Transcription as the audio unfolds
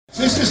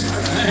This is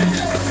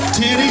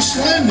Teddy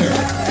Slender.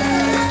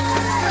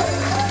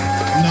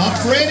 Not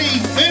Freddie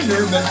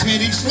Fender, but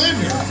Teddy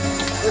Slender.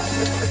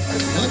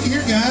 Look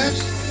here,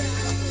 guys.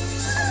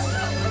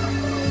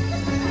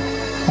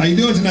 How you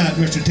doing tonight,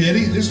 Mr.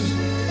 Teddy? This is...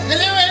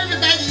 Hello,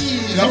 everybody.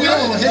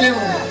 Hello, hello.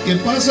 ¿Qué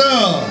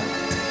pasa?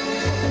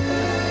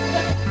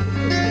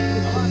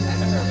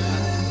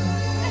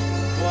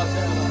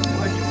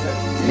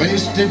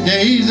 Wasted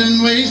days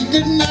and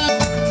wasted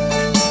nights.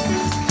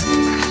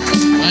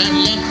 I've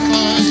left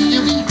for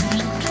you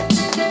behind.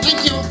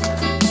 Thank you.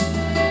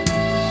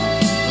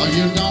 So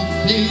you don't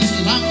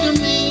belong to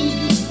me.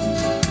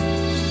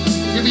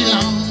 You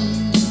belong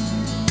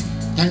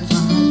to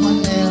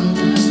someone else.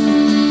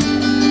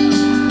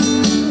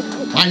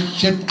 Why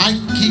should I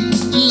keep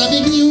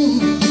loving you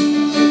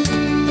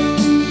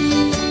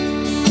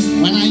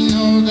when I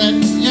know that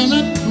you're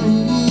not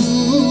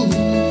true?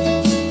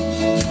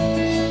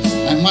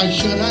 And why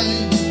should I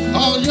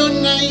call your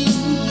name?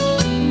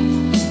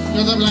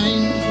 You're the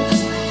blame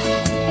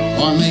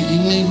for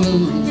making me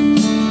blue.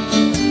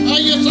 Oh,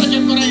 you're such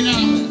a brain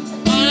out.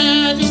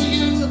 Why do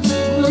you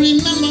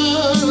remember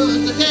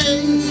the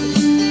day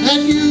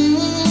that you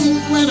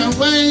went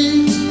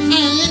away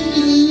and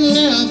you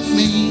left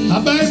me? How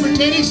about it for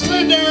Teddy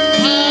Slender?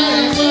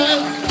 I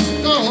was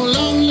so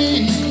lonely,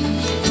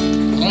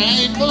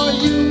 right for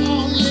you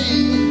only.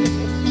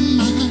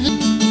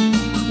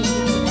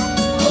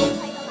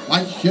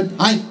 Why should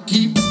I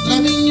keep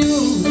loving you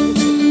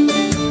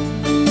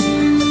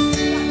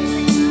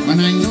when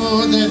I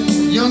know that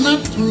you're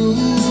not true?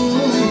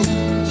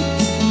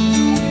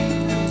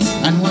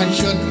 And why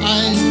should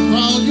I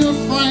call your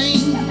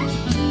friend?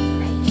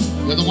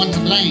 You're the one to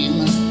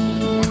blame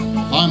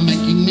for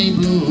making me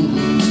blue.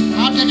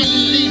 I'll take a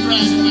little lead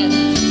right away.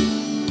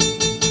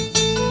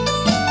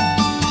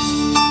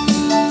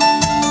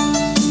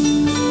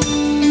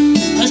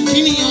 That's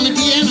Teeny on the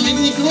piano,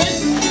 isn't he good?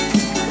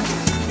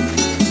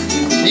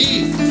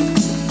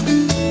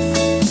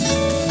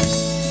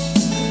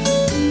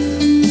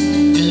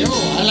 Hello,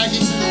 I like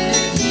it.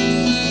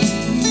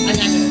 I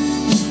like it.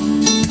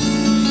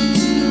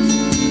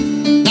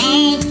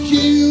 Don't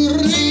you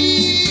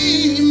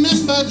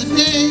remember the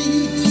day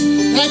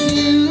that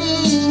you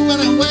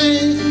went away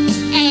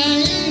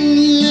and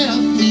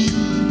left me?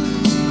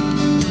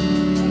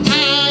 I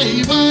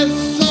was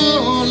so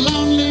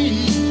lonely,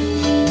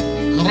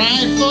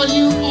 cried for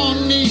you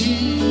only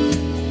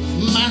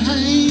my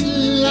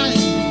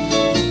life.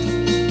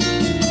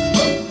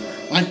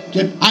 Why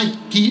should I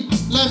keep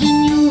loving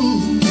you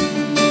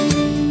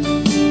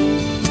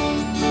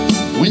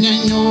when I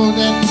know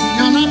that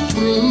you're not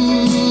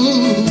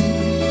true?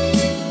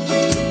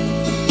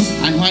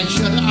 And why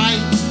should I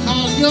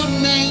call your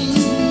name?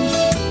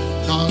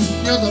 'Cause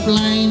you're the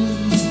blame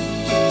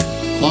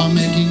for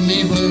making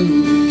me blue.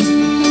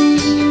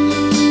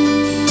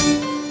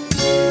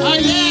 Oh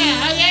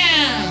yeah, oh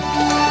yeah.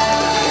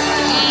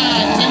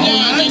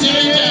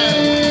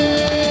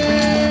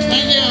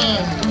 Thank you.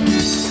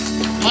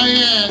 Oh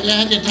yeah, you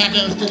had your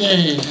tacos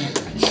today.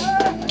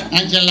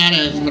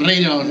 Enchiladas,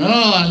 burritos.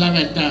 Oh, I love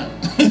it.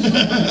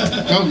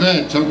 So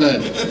good, so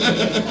good.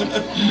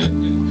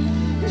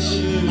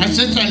 My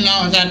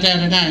sister-in-law is out there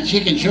tonight. She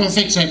can sure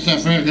fix that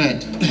stuff real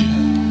good.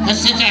 That's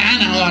Sister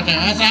Anna out there.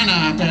 That's Anna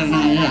out there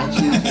tonight, yeah.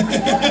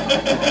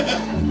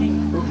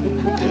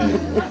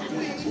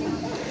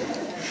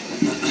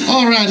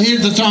 All right,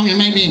 here's the song that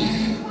made me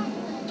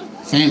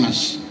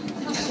famous.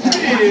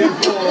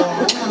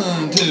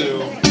 1,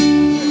 2.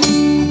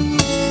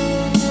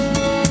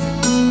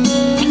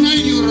 I know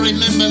you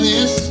remember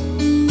this.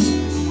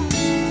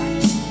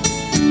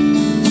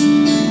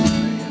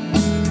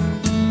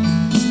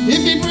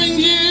 If it brings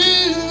you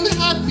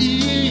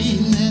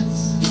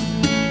happiness,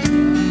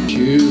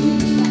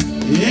 choose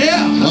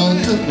Yeah.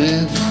 the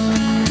best.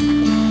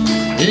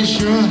 It's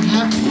your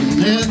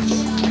happiness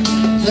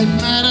that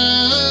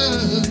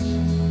matters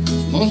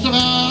most of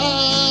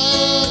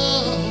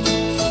all.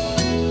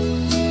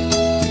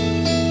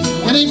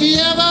 And if he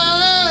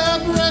ever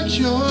breaks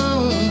your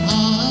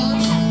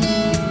heart,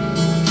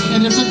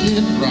 and if a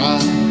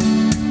teardrop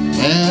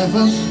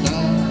ever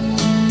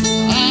starts,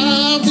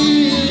 I'll be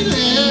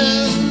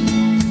there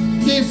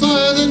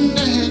before the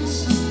next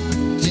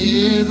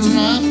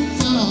teardrop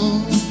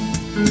falls.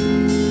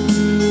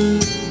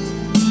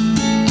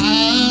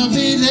 I'll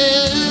be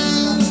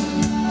there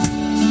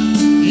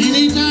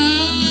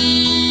anytime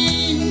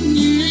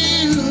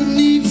you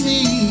need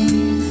me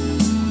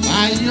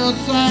by your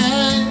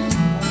side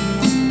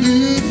to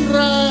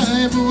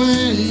drive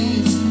away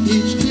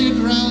each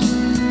teardrop.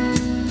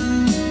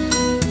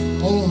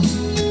 Oh,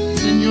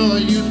 Senor,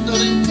 you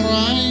still in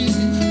crying.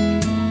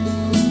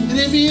 And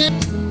if he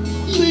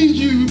leaves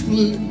you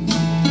blue,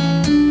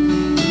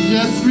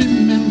 just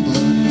remember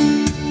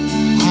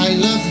I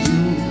love you.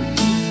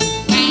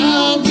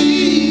 I'll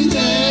be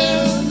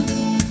there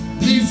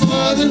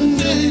before the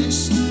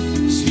next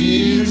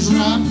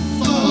teardrop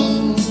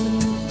falls.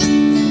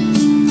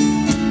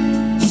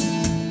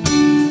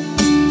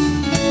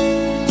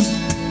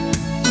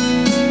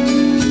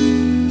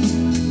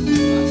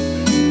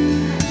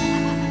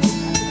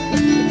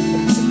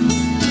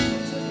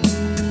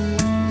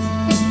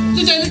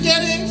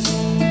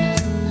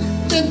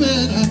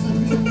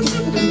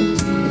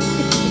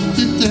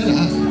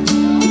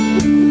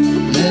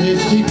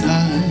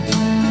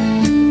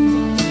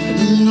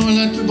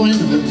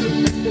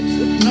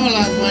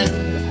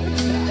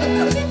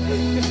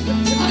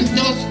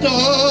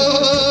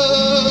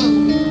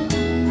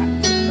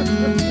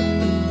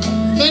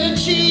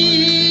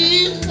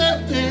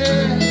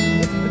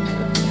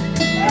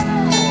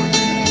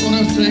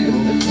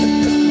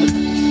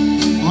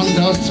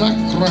 I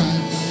cry.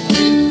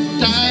 It's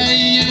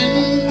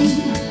dying.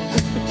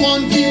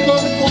 One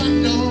people,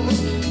 one door.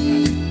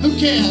 Who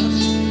cares?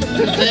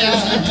 Yeah.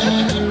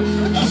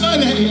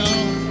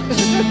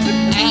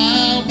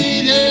 I'll be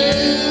there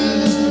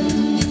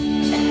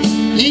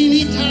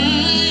anytime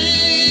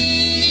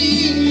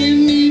you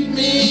need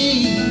me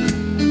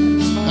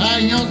by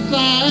your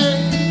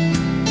side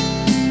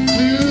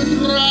to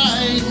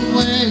drive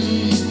away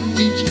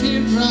each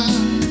teardrop.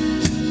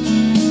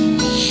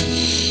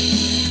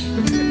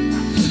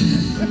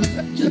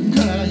 Just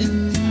cry.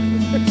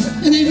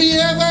 And if he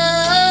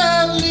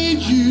ever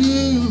leaves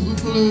you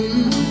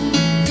blue,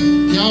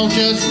 y'all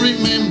just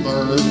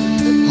remember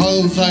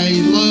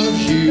Jose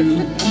loves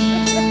you.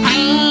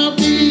 I'll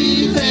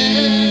be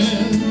there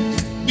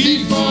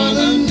before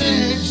the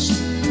next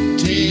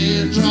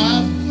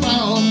teardrop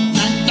falls.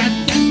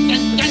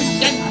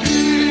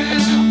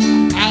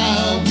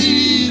 I'll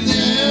be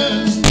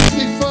there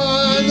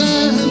before the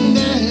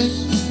next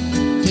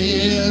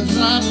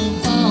teardrop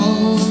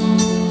falls.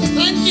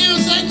 Thank you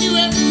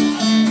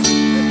everyone.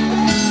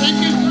 Thank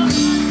you.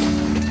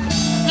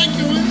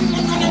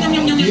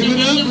 Give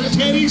it up for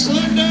Teddy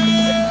Slender.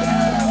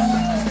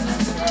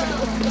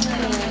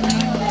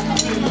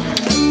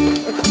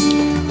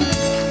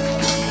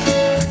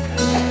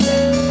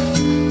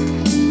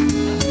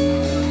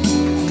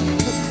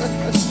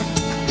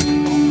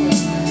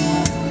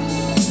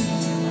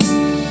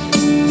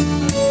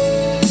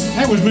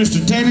 That was Mr.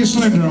 Teddy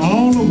Slender,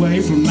 all the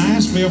way from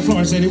Niceville,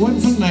 Florida. Said he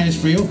wasn't from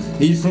Nashville,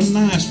 he's from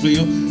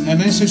Niceville,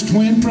 and that's his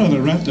twin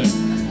brother right there.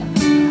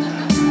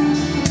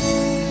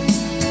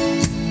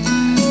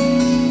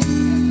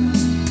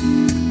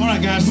 All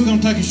right, guys, we're going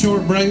to take a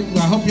short break. I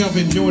hope y'all have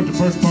enjoyed the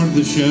first part of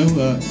the show.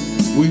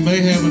 We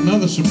may have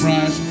another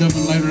surprise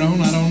coming later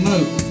on. I don't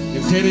know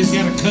if Teddy's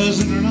got a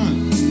cousin or not.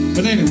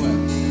 But anyway,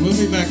 we'll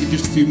be back in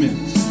just a few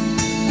minutes.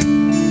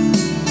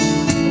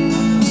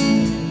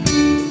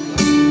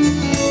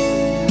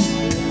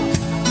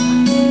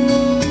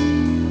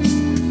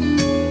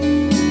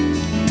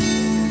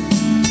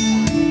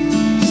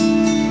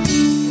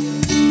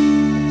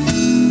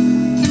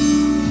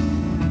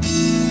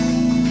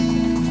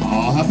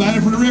 How about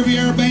it for the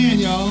Riviera band,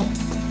 y'all?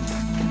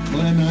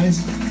 Wasn't that nice?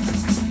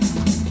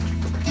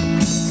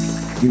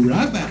 Be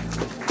right back.